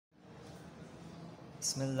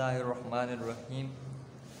बिस्मिल्लाहिर्रहमानिर्रहीम।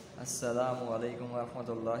 अस्सलामु अलैकुम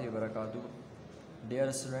वरहमतुल्लाहि वबरकातुहू।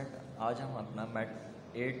 डियर स्टूडेंट, आज हम अपना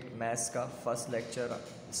मैथ्स का फर्स्ट लेक्चर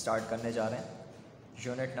स्टार्ट करने जा रहे हैं।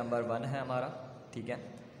 यूनिट नंबर 1 है हमारा, ठीक है।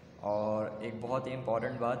 और एक बहुत ही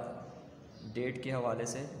इम्पॉर्टेंट बात, डेट के हवाले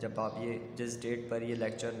से, जब आप ये जिस डेट पर ये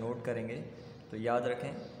लेक्चर नोट करेंगे तो याद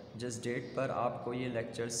रखें, जिस डेट पर आपको ये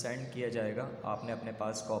लेक्चर सेंड किया जाएगा आपने अपने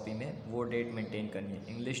पास कॉपी में वो डेट मेंटेन करनी है,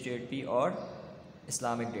 इंग्लिश डेट भी और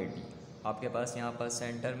इस्लामिक डेट भी। आपके पास यहाँ पर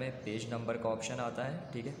सेंटर में पेज नंबर का ऑप्शन आता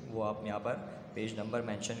है, ठीक है, वो आप यहाँ पर पेज नंबर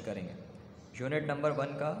मेंशन करेंगे। यूनिट नंबर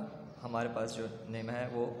 1 का हमारे पास जो नेम है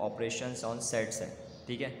वो ऑपरेशंस ऑन सेट्स है,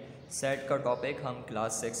 ठीक है। सेट का टॉपिक हम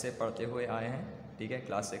क्लास 6 से पढ़ते हुए आए हैं, ठीक है।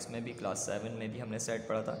 क्लास 6 में भी, क्लास 7 में भी हमने सेट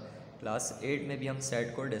पढ़ा था, क्लास 8 में भी हम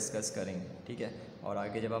सेट को डिस्कस करेंगे, ठीक है। और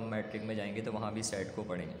आगे जब हम मैट्रिक में जाएंगे तो वहाँ भी सेट को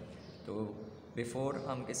पढ़ेंगे। तो बिफ़ोर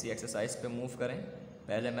हम किसी एक्सरसाइज पे मूव करें,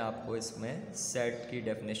 पहले मैं आपको इसमें सेट की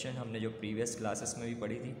डेफिनेशन, हमने जो प्रीवियस क्लासेस में भी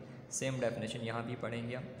पढ़ी थी, सेम डेफिनेशन यहाँ भी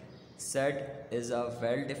पढ़ेंगे हम। Set is a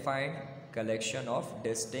well defined collection of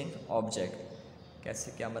distinct object.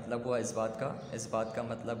 कैसे, क्या मतलब हुआ इस बात का? इस बात का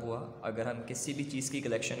मतलब हुआ, अगर हम किसी भी चीज़ की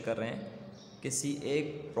कलेक्शन कर रहे हैं, किसी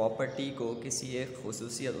एक प्रॉपर्टी को, किसी एक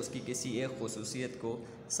खसूसियत, उसकी किसी एक खसूसियत को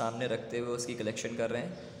सामने रखते हुए उसकी कलेक्शन कर रहे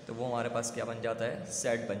हैं, तो वो हमारे पास क्या बन जाता है?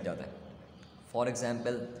 सेट बन जाता है। फॉर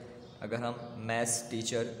एग्ज़ाम्पल, अगर हम मैथ्स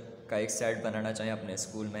टीचर का एक सेट बनाना चाहें अपने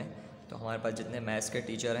स्कूल में, तो हमारे पास जितने मैथ्स के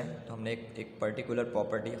टीचर हैं, तो हमने एक पर्टिकुलर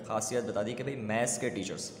प्रॉपर्टी, खासियत बता दी कि भाई मैथ्स के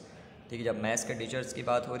टीचर्स, ठीक है। जब मैथ्स के टीचर्स की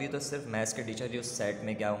बात हो रही है तो सिर्फ मैथ्स के टीचर ही उस सेट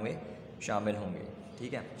में क्या होंगे? शामिल होंगे,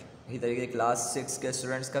 ठीक है। इसी तरीके क्लास 6 के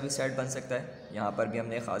स्टूडेंट्स का भी सेट बन सकता है। यहाँ पर भी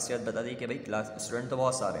हमने खासियत बता दी कि भाई क्लास स्टूडेंट तो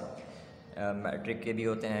बहुत सारे हैं, मैट्रिक के भी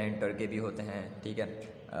होते हैं, इंटर के भी होते हैं, ठीक है,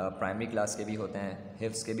 प्राइमरी क्लास के भी होते हैं,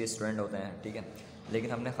 हिफ्स के भी स्टूडेंट होते हैं, ठीक है।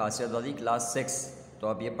 लेकिन हमने खासियत बता दी क्लास 6, तो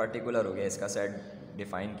अब ये पर्टिकुलर हो गया, इसका सेट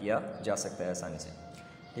डिफ़ाइन किया जा सकता है आसानी से,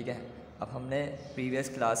 ठीक है। अब हमने प्रीवियस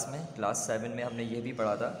क्लास में, क्लास 7 में हमने ये भी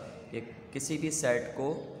पढ़ा था कि किसी भी सेट को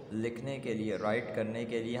लिखने के लिए, राइट करने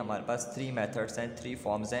के लिए हमारे पास 3 मेथड्स हैं, 3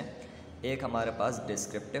 फॉर्म्स हैं। एक हमारे पास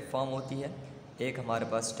डिस्क्रिप्टिव फॉर्म होती है, एक हमारे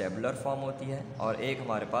पास टेबुलर फॉर्म होती है, और एक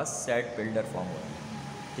हमारे पास सेट बिल्डर फॉर्म होती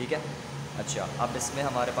है, ठीक है। अच्छा, अब इसमें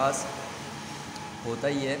हमारे पास होता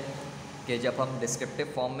ही है कि जब हम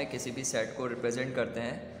डिस्क्रिप्टिव फॉर्म में किसी भी सेट को रिप्रेजेंट करते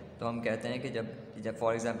हैं, तो हम कहते हैं कि जब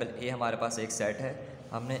फॉर एग्जांपल ए हमारे पास एक सेट है,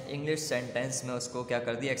 हमने इंग्लिश सेंटेंस में उसको क्या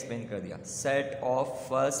कर दिया? एक्सप्लेन कर दिया। Set of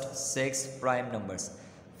first 6 prime numbers,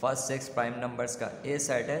 first 6 prime numbers का ए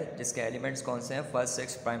सेट है, जिसके एलिमेंट्स कौन से हैं? फर्स्ट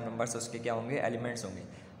 6 प्राइम नंबर्स, उसके क्या होंगे? एलिमेंट्स होंगे।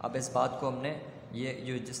 अब इस बात को हमने, ये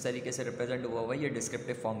जो जिस तरीके से रिप्रेजेंट हुआ हुआ, ये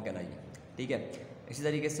डिस्क्रिप्टिव फॉर्म कहलाइए, ठीक है। इसी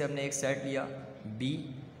तरीके से हमने एक सेट लिया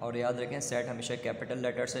बी, और याद रखें सेट हमेशा कैपिटल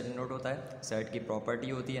लेटर से डिनोट होता है, सेट की प्रॉपर्टी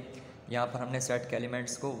होती है। यहाँ पर हमने सेट के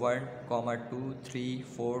एलिमेंट्स को 1, 2, 3,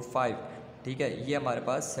 4, 5, ठीक है, ये हमारे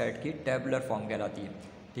पास सेट की टेबुलर फॉर्म कहलाती है,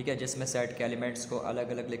 ठीक है, जिसमें सेट के एलिमेंट्स को अलग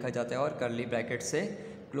अलग लिखा जाता है और करली ब्रैकेट से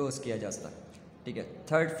क्लोज किया जाता है, ठीक है।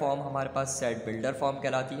 थर्ड फॉर्म हमारे पास सेट बिल्डर फॉर्म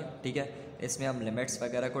कहलाती है, ठीक है। इसमें हम लिमिट्स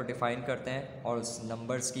वगैरह को डिफ़ाइन करते हैं और उस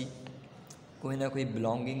नंबर्स की कोई ना कोई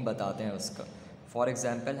बिलोंगिंग बताते हैं उसका। फॉर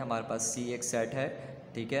एग्ज़ाम्पल, हमारे पास सी एक सेट है,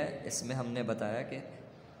 ठीक है, इसमें हमने बताया कि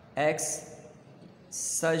x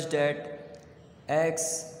such that x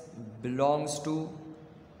belongs to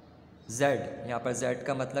z। यहाँ पर z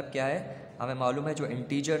का मतलब क्या है? हमें मालूम है जो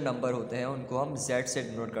इंटीजर नंबर होते हैं उनको हम z से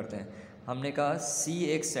डिनोट करते हैं। हमने कहा c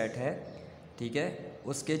एक सेट है, ठीक है,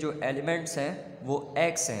 उसके जो एलिमेंट्स हैं वो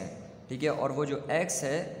x हैं, ठीक है, और वो जो x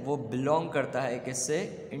है वो बिलोंग करता है किससे?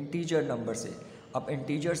 इंटीजर नंबर से। अब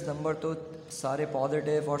इंटीजर्स नंबर तो सारे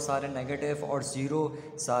पॉजिटिव और सारे नेगेटिव और ज़ीरो,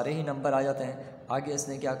 सारे ही नंबर आ जाते हैं। आगे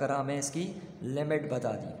इसने क्या करा? हमें इसकी लिमिट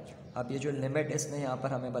बता दी। अब ये जो लिमिट इसने यहाँ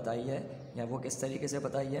पर हमें बताई है, या वो किस तरीके से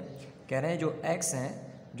बताई है? कह रहे हैं जो x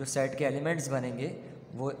हैं, जो सेट के एलिमेंट्स बनेंगे,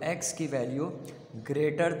 वो x की वैल्यू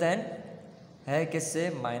ग्रेटर देन है किससे?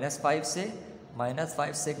 -5 से।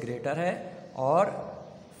 -5 से ग्रेटर है और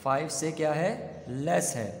 5 से क्या है?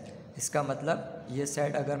 लेस है। इसका मतलब ये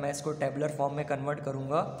सेट, अगर मैं इसको टेबुलर फॉर्म में कन्वर्ट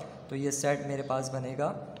करूँगा तो ये सेट मेरे पास बनेगा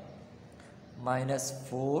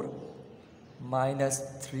 -4,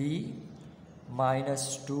 -3,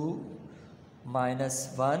 -2,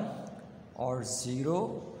 -1 और 0,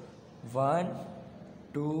 1,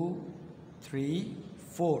 2, 3,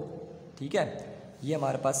 4, ठीक है। ये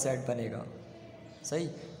हमारे पास सेट बनेगा, सही,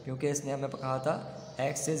 क्योंकि इसने हमें कहा था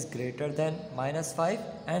x is greater than -5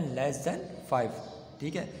 and less than 5,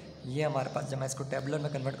 ठीक है। ये हमारे पास, जब मैं इसको टेबुलर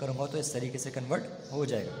में कन्वर्ट करूँगा तो इस तरीके से कन्वर्ट हो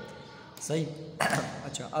जाएगा, सही।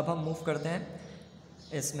 अच्छा, अब हम मूव करते हैं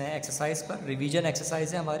इसमें एक्सरसाइज पर। रिवीजन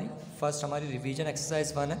एक्सरसाइज है हमारी, फर्स्ट हमारी रिवीजन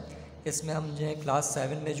एक्सरसाइज 1 है। इसमें हम जो क्लास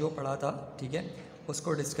 7 में जो पढ़ा था, ठीक है,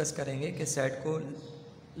 उसको डिस्कस करेंगे कि सेट को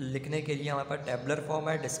लिखने के लिए हमारे पास टेबलर फॉर्म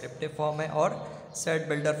है, डिस्क्रिप्टिव फॉर्म है और सेट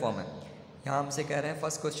बिल्डर फॉर्म है। यहाँ हमसे कह रहे हैं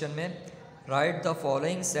फर्स्ट क्वेश्चन में right the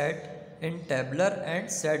following set in tabular and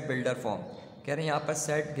set builder form. कह रहे हैं यहाँ पर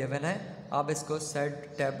सेट गिवन है, आप इसको सेट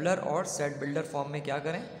टेबलर और सेट बिल्डर फॉर्म में क्या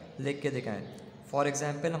करें, लिख के दिखाएं। फॉर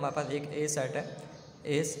एग्जांपल हमारे पास एक ए सेट है,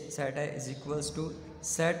 ए सेट है is equals to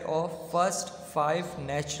set of first 5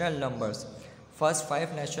 natural numbers. First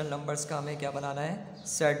 5 natural numbers का हमें क्या बनाना है,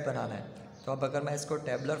 सेट बनाना है। तो अब अगर मैं इसको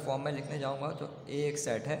टेबलर फॉर्म में लिखने जाऊँगा तो ए एक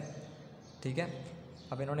सेट है, ठीक है।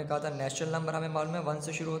 अब इन्होंने कहा था नेचुरल नंबर हमें मालूम है 1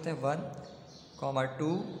 से शुरू होते हैं, 1,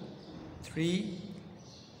 2, 3,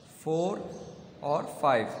 4 और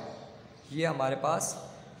 5। ये हमारे पास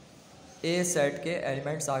ए सेट के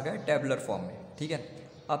एलिमेंट्स आ गए टेबलर फॉर्म में, ठीक है।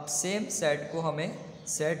 अब सेम सेट को हमें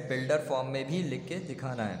सेट बिल्डर फॉर्म में भी लिख के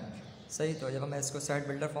दिखाना है, सही। तो जब मैं इसको सेट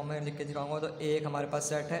बिल्डर फॉर्म में लिख के दिखाऊंगा तो एक हमारे पास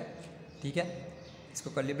सेट है, ठीक है। इसको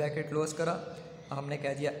कर्ली ब्रैकेट क्लोज करा, हमने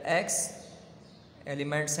कह दिया x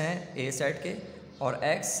एलिमेंट्स हैं ए सेट के और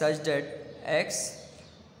x such date x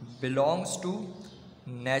belongs to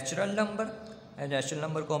natural number. Natural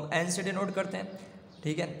number को हम n से डिनोट करते हैं,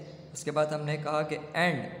 ठीक है। उसके बाद हमने कहा कि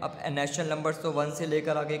एंड, अब नेचुरल नंबर्स तो 1 से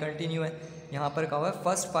लेकर आगे कंटिन्यू है, यहाँ पर कहा हुआ है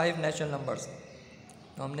फर्स्ट 5 नेचुरल नंबर्स।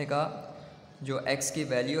 तो हमने कहा जो x की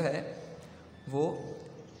वैल्यू है वो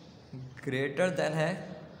ग्रेटर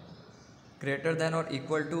देन और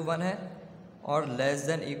इक्वल टू 1 है और लेस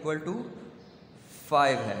देन इक्वल टू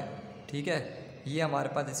 5 है, ठीक है। ये हमारे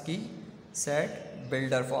पास इसकी सेट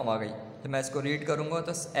बिल्डर फॉर्म आ गई। तो मैं इसको रीड करूँगा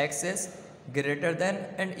तो x is greater than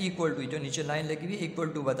and equal to, जो नीचे लाइन लगी हुई इक्वल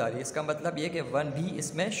टू बता रही है, इसका मतलब ये कि 1 भी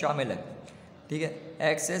इसमें शामिल है, ठीक है।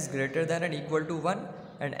 x is greater than and equal to 1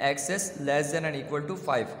 and x is less than and equal to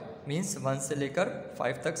 5, means 1 से लेकर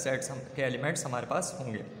 5 तक सेट्स के एलिमेंट्स हमारे पास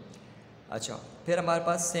होंगे। अच्छा, फिर हमारे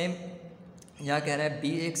पास सेम यहाँ कह रहे हैं बी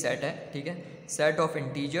एक सेट है, ठीक है। Set of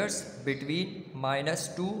integers between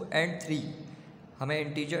 -2 and 3। हमें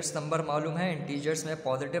इंटीजर्स नंबर मालूम है, इंटीजर्स में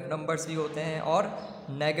पॉजिटिव नंबर्स भी होते हैं और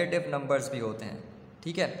नेगेटिव नंबर्स भी होते हैं,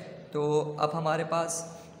 ठीक है। तो अब हमारे पास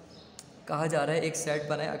कहा जा रहा है एक सेट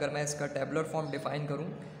बनाए। अगर मैं इसका टेबलर फॉर्म डिफ़ाइन करूं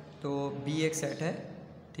तो बी एक सेट है,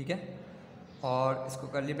 ठीक है, और इसको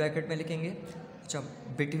कर्ली ब्रैकेट में लिखेंगे। अच्छा,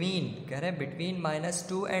 बिटवीन कह रहे हैं बिटवीन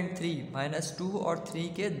 -2 and 3, -2 और 3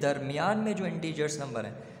 के दरमियान में जो इंटीजर्स नंबर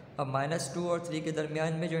हैं। अब -2 और 3 के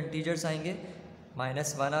दरमियान में जो इंटीजर्स आएंगे,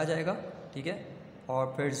 -1 आ जाएगा, ठीक है,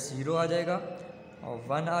 और फिर 0 आ जाएगा और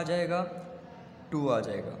 1 आ जाएगा, 2 आ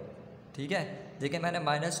जाएगा, ठीक है। देखिए मैंने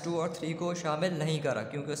 -2 और 3 को शामिल नहीं करा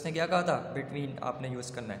क्योंकि उसने क्या कहा था, बिटवीन आपने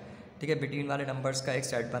यूज़ करना है, ठीक है। बिटवीन वाले नंबर्स का एक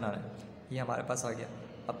सेट बनाना है, ये हमारे पास आ गया।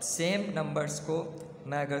 अब सेम नंबर्स को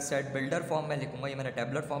मैं अगर सेट बिल्डर फॉर्म में लिखूँगा, ये मैंने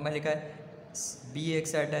टेबलर फॉर्म में लिखा है, बी एक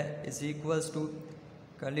सेट है is equals to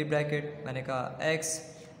curly bracket, मैंने कहा x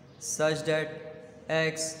such date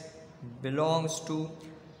x belongs to,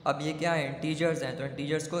 अब ये क्या है, इंटीजर्स हैं, तो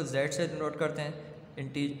इंटीजर्स को z से डिनोट करते हैं।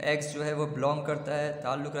 x जो है वो बिलोंग करता है,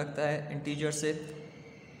 ताल्लुक़ रखता है इंटीजर से।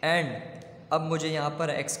 एंड अब मुझे यहाँ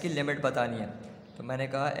पर x की लिमिट बतानी है, तो मैंने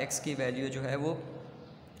कहा x की वैल्यू जो है वो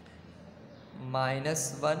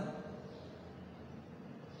 -1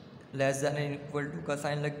 less than and equal to का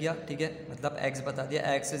साइन लग गया, ठीक है, मतलब x बता दिया,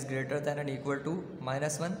 x is greater than and equal to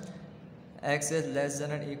 -1, x is less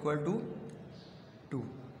than and equal to 2,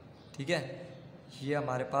 ठीक है। ये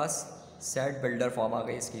हमारे पास सेट बिल्डर फॉर्म आ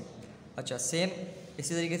गई इसकी। अच्छा, सेम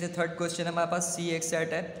इसी तरीके से थर्ड क्वेश्चन हमारे पास सी एक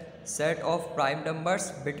सेट है, set of prime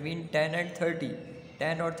numbers between 10 and 30।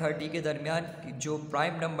 10 और 30 के दरमियान जो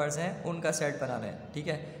प्राइम नंबर्स हैं उनका सेट बनाना है, ठीक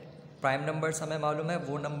है। प्राइम नंबर्स हमें मालूम है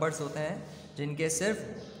वो नंबर्स होते हैं जिनके सिर्फ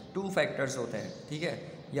 2 फैक्टर्स होते हैं, ठीक है,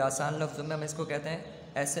 या आसान लफ्ज़ों में हम इसको कहते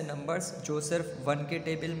हैं ऐसे नंबर्स जो सिर्फ 1 के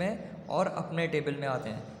टेबल में और अपने टेबल में आते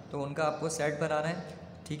हैं, तो उनका आपको सेट बनाना है,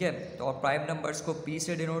 ठीक है। तो और प्राइम नंबर्स को p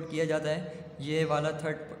से डिनोट किया जाता है। ये वाला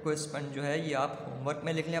थर्ड क्वेश्चन जो है ये आप होमवर्क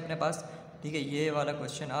में लिख लें अपने पास, ठीक है। ये वाला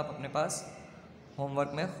क्वेश्चन आप अपने पास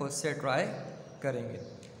होमवर्क में खुद से ट्राई करेंगे,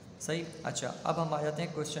 सही। अच्छा, अब हम आ जाते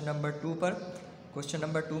हैं क्वेश्चन नंबर 2 पर। क्वेश्चन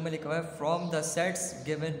नंबर 2 में लिखा हुआ है from the sets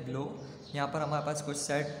given below. यहाँ पर हमारे पास कुछ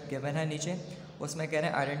सेट गिवन है नीचे, उसमें कह रहे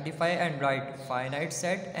हैं identify and right finite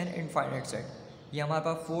set and infinite set. ये हमारे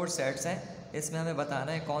पास 4 सेट्स हैं, इसमें हमें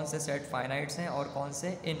बताना है कौन से सेट फाइनाइट्स हैं और कौन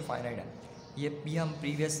से इनफाइनाइट हैं। ये भी हम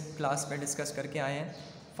प्रीवियस क्लास में डिस्कस करके आए हैं।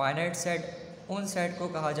 फाइनाइट सेट उन सेट को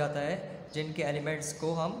कहा जाता है जिनके एलिमेंट्स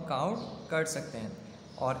को हम काउंट कर सकते हैं,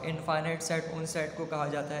 और इनफाइनाइट सेट उन सेट को कहा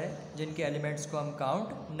जाता है जिनके एलिमेंट्स को हम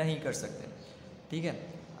काउंट नहीं कर सकते, ठीक है।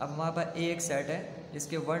 अब हमारे पास एक सेट है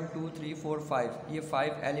जिसके 1 2 3 4 5 ये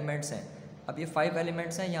 5 एलिमेंट्स हैं। अब ये 5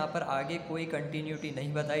 एलिमेंट्स हैं, यहाँ पर आगे कोई कंटिन्यूटी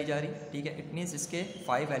नहीं बताई जा रही, ठीक है। इट मीन्स इसके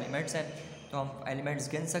 5 एलिमेंट्स हैं। तो हम एलिमेंट्स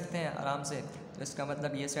गिन सकते हैं आराम से। तो इसका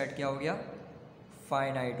मतलब ये सेट क्या हो गया,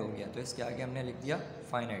 फाइनाइट हो गया। तो इसके आगे हमने लिख दिया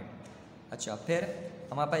फाइनाइट। अच्छा, फिर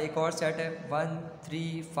हमारे पास एक और सेट है 1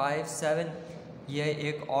 3 5 7। ये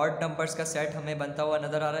एक ऑड नंबर्स का सेट हमें बनता हुआ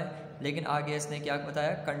नज़र आ रहा है, लेकिन आगे इसने क्या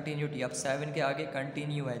बताया, कंटिन्यूटी। अब 7 के आगे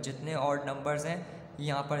कंटिन्यू है, जितने ऑड नंबर्स हैं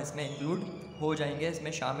यहाँ पर इसमें इंक्लूड हो जाएंगे,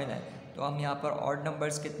 इसमें शामिल हैं। तो हम यहाँ पर ऑड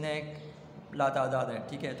नंबर्स कितने लातादाद हैं,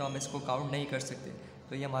 ठीक है, तो हम इसको काउंट नहीं कर सकते।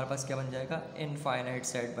 तो ये हमारे पास क्या बन जाएगा, इनफाइनाइट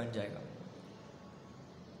सेट बन जाएगा।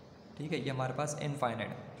 ठीक है, ये हमारे पास इनफाइनाइट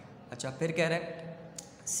है। अच्छा, फिर कह रहे हैं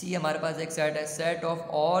सी हमारे पास एक सेट है, set of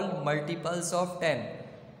all multiples of 10।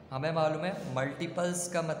 हमें मालूम है मल्टीपल्स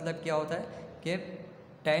का मतलब क्या होता है कि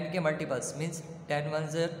 10 के मल्टीपल्स मीन्स 10 1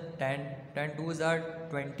 ज़र 10, 10 2 ज़र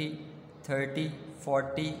 20, 30,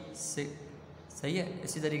 40, सही है।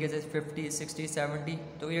 इसी तरीके से 50, 60, 70।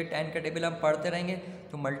 तो ये 10 का टेबल हम पढ़ते रहेंगे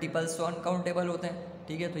तो मल्टीपल्स तो अनकाउंटेबल होते हैं,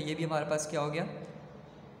 ठीक है। तो ये भी हमारे पास क्या हो गया,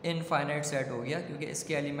 इनफाइनाइट सेट हो गया, क्योंकि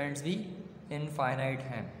इसके एलिमेंट्स भी इनफाइनाइट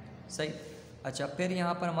हैं, सही। अच्छा, फिर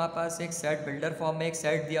यहाँ पर हमारे पास एक सेट बिल्डर फॉर्म में एक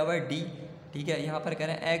सेट दिया हुआ है डी, ठीक है। यहाँ पर कह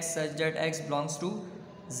रहे हैं x such that x belongs to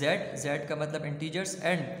Z, Z का मतलब integers,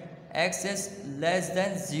 and x is less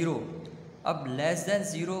than 0। अब लेस देन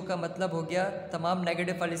 0 का मतलब हो गया तमाम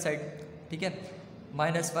नेगेटिव वाली साइड, ठीक है।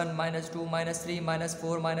 -1 -2 -3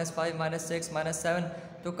 -4 -5 -6 -7।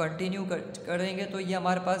 तो कंटिन्यू करेंगे तो ये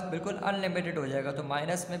हमारे पास बिल्कुल अनलिमिटेड हो जाएगा। तो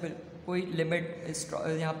माइनस में कोई लिमिट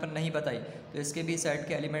यहाँ पर नहीं बताई। तो इसके भी सेट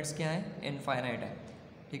के एलिमेंट्स क्या हैं, इनफाइनाइट है,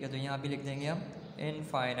 ठीक है। तो यहाँ भी लिख देंगे हम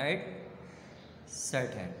इनफाइनाइट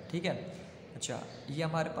सेट है, ठीक है। अच्छा, ये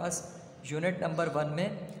हमारे पास यूनिट नंबर 1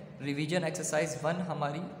 में रिवीजन एक्सरसाइज 1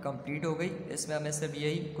 हमारी कंप्लीट हो गई। इसमें हमें सिर्फ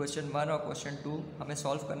यही क्वेश्चन 1 और क्वेश्चन 2 हमें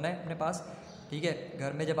सॉल्व करना है अपने पास, ठीक है।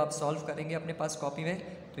 घर में जब आप सॉल्व करेंगे अपने पास कॉपी में,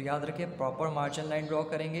 तो याद रखिए प्रॉपर मार्जिन लाइन ड्रॉ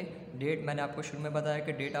करेंगे। डेट मैंने आपको शुरू में बताया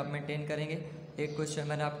कि डेट आप मेंटेन करेंगे। एक क्वेश्चन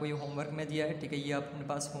मैंने आपको ये होमवर्क में दिया है, ठीक है, ये आप अपने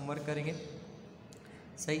पास होमवर्क करेंगे,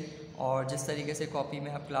 सही। और जिस तरीके से कॉपी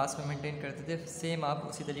में आप क्लास में मेंटेन करते थे, सेम आप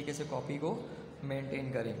उसी तरीके से कॉपी को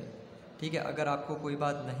मेंटेन करेंगे, ठीक है। अगर आपको कोई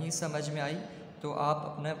बात नहीं समझ में आई तो आप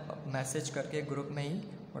अपना मैसेज करके ग्रुप में ही,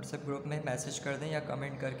 व्हाट्सएप ग्रुप में मैसेज कर दें या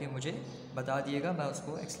कमेंट करके मुझे बता दिएगा, मैं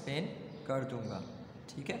उसको एक्सप्लेन कर दूंगा,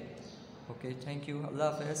 ठीक है। ओके, थैंक यू, अल्लाह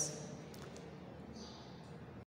हाफ़िज़।